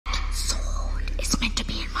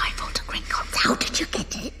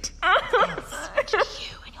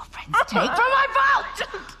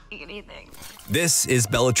This is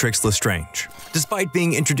Bellatrix Lestrange. Despite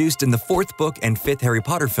being introduced in the 4th book and 5th Harry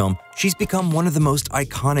Potter film, she's become one of the most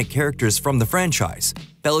iconic characters from the franchise.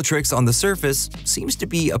 Bellatrix, on the surface, seems to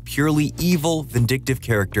be a purely evil, vindictive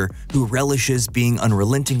character who relishes being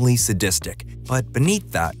unrelentingly sadistic. But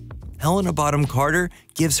beneath that, Helena Bonham Carter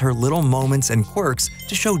gives her little moments and quirks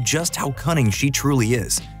to show just how cunning she truly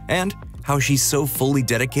is, and how she's so fully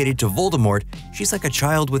dedicated to Voldemort, she's like a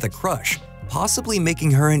child with a crush, possibly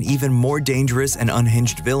making her an even more dangerous and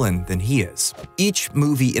unhinged villain than he is. Each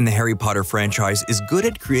movie in the Harry Potter franchise is good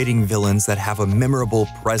at creating villains that have a memorable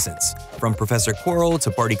presence, from Professor Quirrell to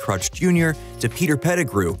Barty Crouch Jr. to Peter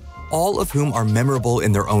Pettigrew, all of whom are memorable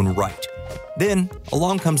in their own right. Then,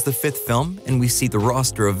 along comes the 5th film, and we see the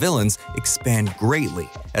roster of villains expand greatly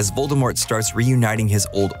as Voldemort starts reuniting his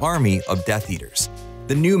old army of Death Eaters.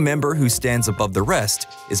 The new member who stands above the rest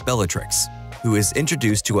is Bellatrix, who is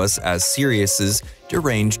introduced to us as Sirius's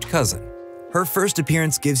deranged cousin. Her first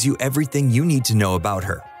appearance gives you everything you need to know about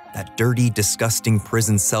her. That dirty, disgusting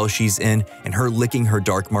prison cell she's in and her licking her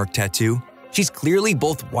dark mark tattoo. She's clearly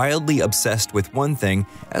both wildly obsessed with one thing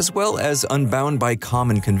as well as unbound by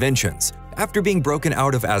common conventions. After being broken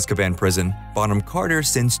out of Azkaban prison, Bonham Carter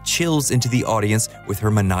sends chills into the audience with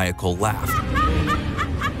her maniacal laugh,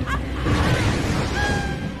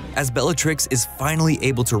 as Bellatrix is finally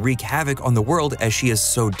able to wreak havoc on the world as she has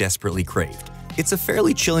so desperately craved. It's a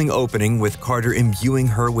fairly chilling opening, with Carter imbuing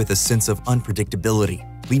her with a sense of unpredictability,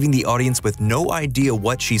 leaving the audience with no idea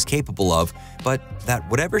what she's capable of, but that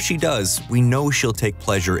whatever she does, we know she'll take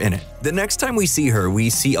pleasure in it. The next time we see her, we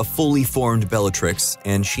see a fully formed Bellatrix,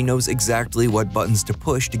 and she knows exactly what buttons to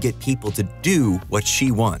push to get people to do what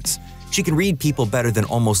she wants. She can read people better than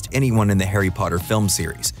almost anyone in the Harry Potter film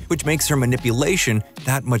series, which makes her manipulation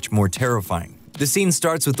that much more terrifying. The scene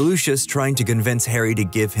starts with Lucius trying to convince Harry to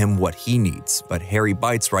give him what he needs, but Harry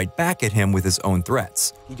bites right back at him with his own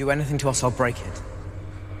threats. You do anything to us, I'll break it.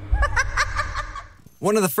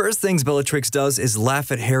 One of the first things Bellatrix does is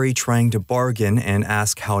laugh at Harry trying to bargain and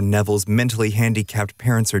ask how Neville's mentally handicapped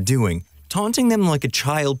parents are doing, taunting them like a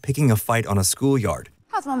child picking a fight on a schoolyard.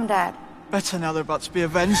 How's Mum and Dad? Better now they're about to be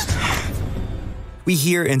avenged. We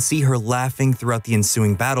hear and see her laughing throughout the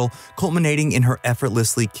ensuing battle, culminating in her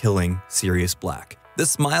effortlessly killing Sirius Black. The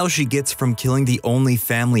smile she gets from killing the only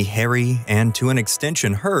family Harry, and to an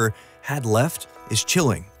extension her, had left is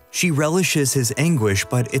chilling. She relishes his anguish,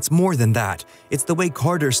 but it's more than that. It's the way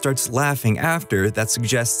Carter starts laughing after that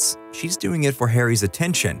suggests she's doing it for Harry's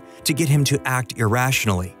attention, to get him to act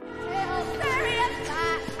irrationally.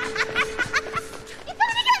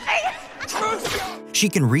 She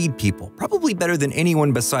can read people, probably better than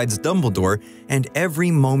anyone besides Dumbledore, and every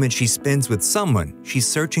moment she spends with someone, she's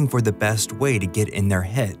searching for the best way to get in their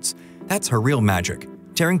heads. That's her real magic,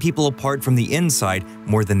 tearing people apart from the inside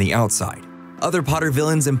more than the outside. Other Potter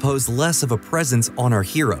villains impose less of a presence on our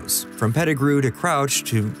heroes. From Pettigrew to Crouch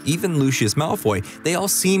to even Lucius Malfoy, they all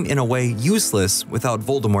seem in a way useless without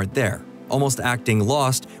Voldemort there, almost acting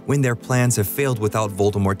lost when their plans have failed without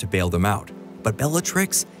Voldemort to bail them out. But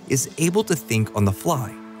Bellatrix is able to think on the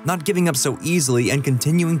fly, not giving up so easily and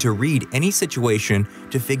continuing to read any situation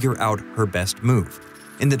to figure out her best move.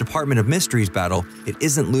 In the Department of Mysteries battle, it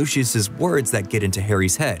isn't Lucius's words that get into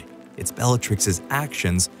Harry's head. It's Bellatrix's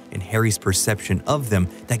actions and Harry's perception of them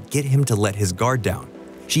that get him to let his guard down.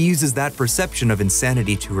 She uses that perception of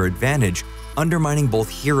insanity to her advantage, undermining both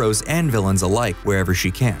heroes and villains alike wherever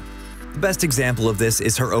she can. The best example of this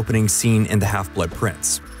is her opening scene in The Half-Blood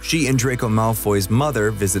Prince. She and Draco Malfoy's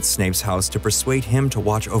mother visit Snape's house to persuade him to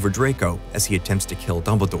watch over Draco as he attempts to kill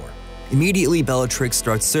Dumbledore. Immediately, Bellatrix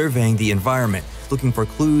starts surveying the environment, looking for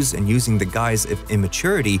clues and using the guise of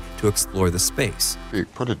immaturity to explore the space.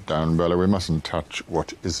 Put it down, Bella. We mustn't touch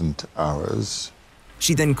what isn't ours.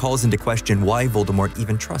 She then calls into question why Voldemort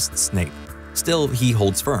even trusts Snape. Still, he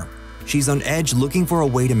holds firm. She's on edge, looking for a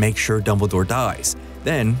way to make sure Dumbledore dies.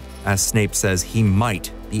 Then, as Snape says he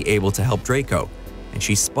might be able to help Draco, and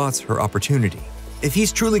she spots her opportunity. If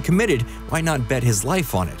he's truly committed, why not bet his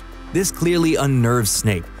life on it? This clearly unnerves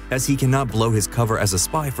Snape, as he cannot blow his cover as a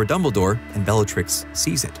spy for Dumbledore, and Bellatrix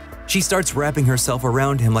sees it. She starts wrapping herself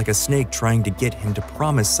around him like a snake, trying to get him to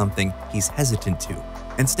promise something he's hesitant to.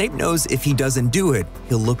 And Snape knows if he doesn't do it,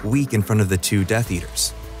 he'll look weak in front of the 2 Death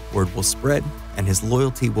Eaters. Word will spread, and his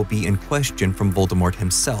loyalty will be in question from Voldemort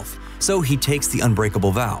himself. So he takes the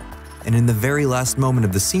unbreakable vow. And in the very last moment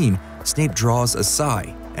of the scene, Snape draws a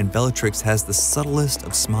sigh, and Bellatrix has the subtlest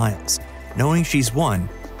of smiles, knowing she's won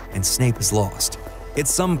and Snape is lost.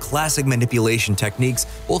 It's some classic manipulation techniques,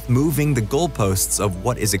 both moving the goalposts of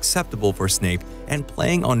what is acceptable for Snape and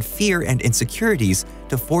playing on fear and insecurities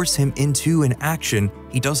to force him into an action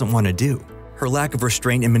he doesn't want to do. Her lack of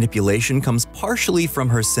restraint and manipulation comes partially from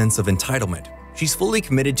her sense of entitlement. She's fully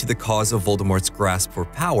committed to the cause of Voldemort's grasp for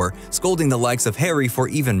power, scolding the likes of Harry for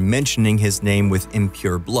even mentioning his name with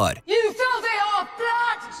impure blood. You filthy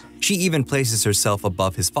off-blood! She even places herself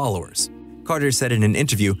above his followers. Carter said in an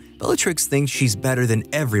interview, Bellatrix thinks she's better than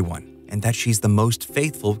everyone, and that she's the most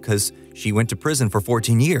faithful because she went to prison for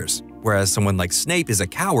 14 years, whereas someone like Snape is a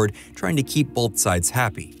coward trying to keep both sides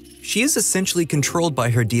happy. She is essentially controlled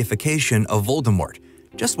by her deification of Voldemort.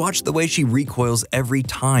 Just watch the way she recoils every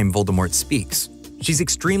time Voldemort speaks. She's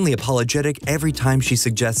extremely apologetic every time she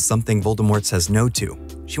suggests something Voldemort says no to.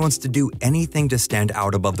 She wants to do anything to stand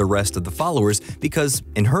out above the rest of the followers because,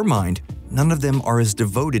 in her mind, none of them are as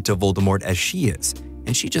devoted to Voldemort as she is,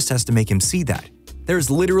 and she just has to make him see that.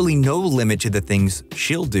 There's literally no limit to the things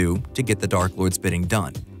she'll do to get the Dark Lord's bidding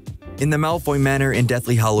done. In the Malfoy Manor in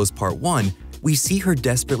Deathly Hallows Part 1, we see her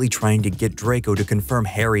desperately trying to get Draco to confirm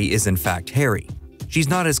Harry is in fact Harry. She's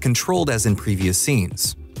not as controlled as in previous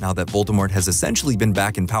scenes. Now that Voldemort has essentially been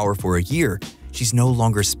back in power for a year, she's no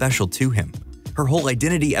longer special to him. Her whole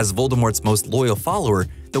identity as Voldemort's most loyal follower,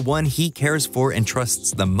 the one he cares for and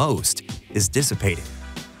trusts the most, is dissipating.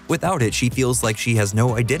 Without it, she feels like she has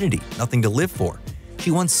no identity, nothing to live for.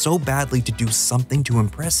 She wants so badly to do something to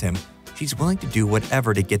impress him, she's willing to do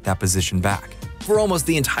whatever to get that position back. For almost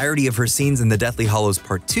the entirety of her scenes in the Deathly Hallows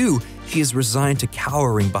Part 2, she is resigned to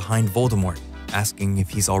cowering behind Voldemort, asking if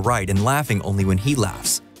he's alright and laughing only when he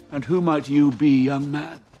laughs. And who might you be, young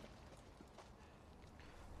man?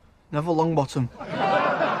 Neville Longbottom.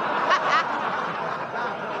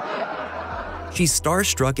 She's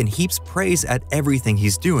starstruck and heaps praise at everything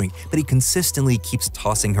he's doing, but he consistently keeps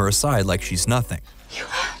tossing her aside like she's nothing. You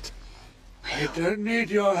hurt. I don't need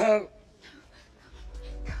your help.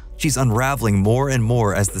 She's unraveling more and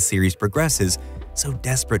more as the series progresses, so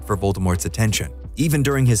desperate for Voldemort's attention. Even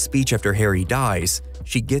during his speech after Harry dies,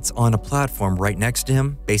 she gets on a platform right next to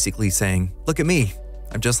him, basically saying, "Look at me,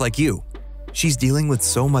 I'm just like you." She's dealing with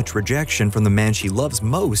so much rejection from the man she loves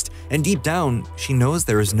most, and deep down, she knows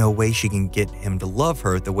there is no way she can get him to love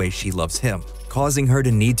her the way she loves him, causing her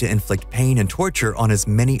to need to inflict pain and torture on as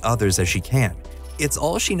many others as she can. It's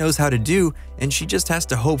all she knows how to do, and she just has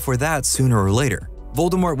to hope for that sooner or later.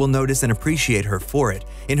 Voldemort will notice and appreciate her for it.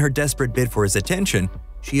 In her desperate bid for his attention,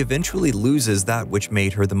 she eventually loses that which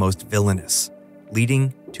made her the most villainous,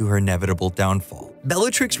 leading to her inevitable downfall.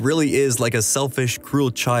 Bellatrix really is like a selfish, cruel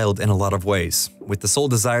child in a lot of ways, with the sole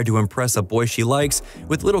desire to impress a boy she likes,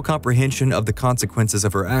 with little comprehension of the consequences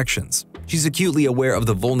of her actions. She's acutely aware of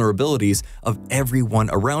the vulnerabilities of everyone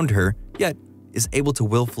around her, yet is able to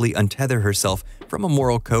willfully untether herself from a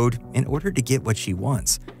moral code in order to get what she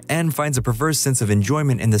wants, and finds a perverse sense of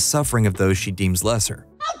enjoyment in the suffering of those she deems lesser.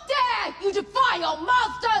 How dare you defy your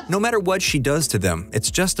masters! No matter what she does to them,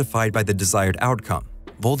 it's justified by the desired outcome.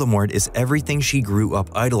 Voldemort is everything she grew up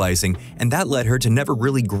idolizing, and that led her to never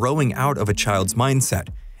really growing out of a child's mindset.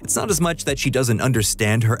 It's not as much that she doesn't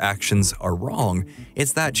understand her actions are wrong,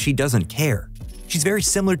 it's that she doesn't care. She's very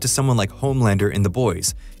similar to someone like Homelander in The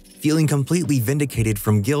Boys, feeling completely vindicated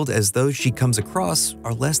from guilt as those she comes across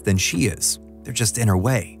are less than she is. They're just in her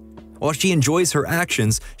way. While she enjoys her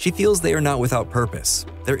actions, she feels they are not without purpose.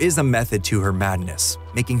 There is a method to her madness,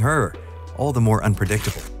 making her all the more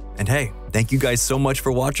unpredictable. And hey, thank you guys so much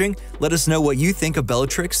for watching. Let us know what you think of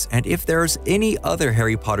Bellatrix and if there's any other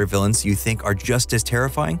Harry Potter villains you think are just as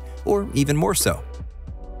terrifying or even more so.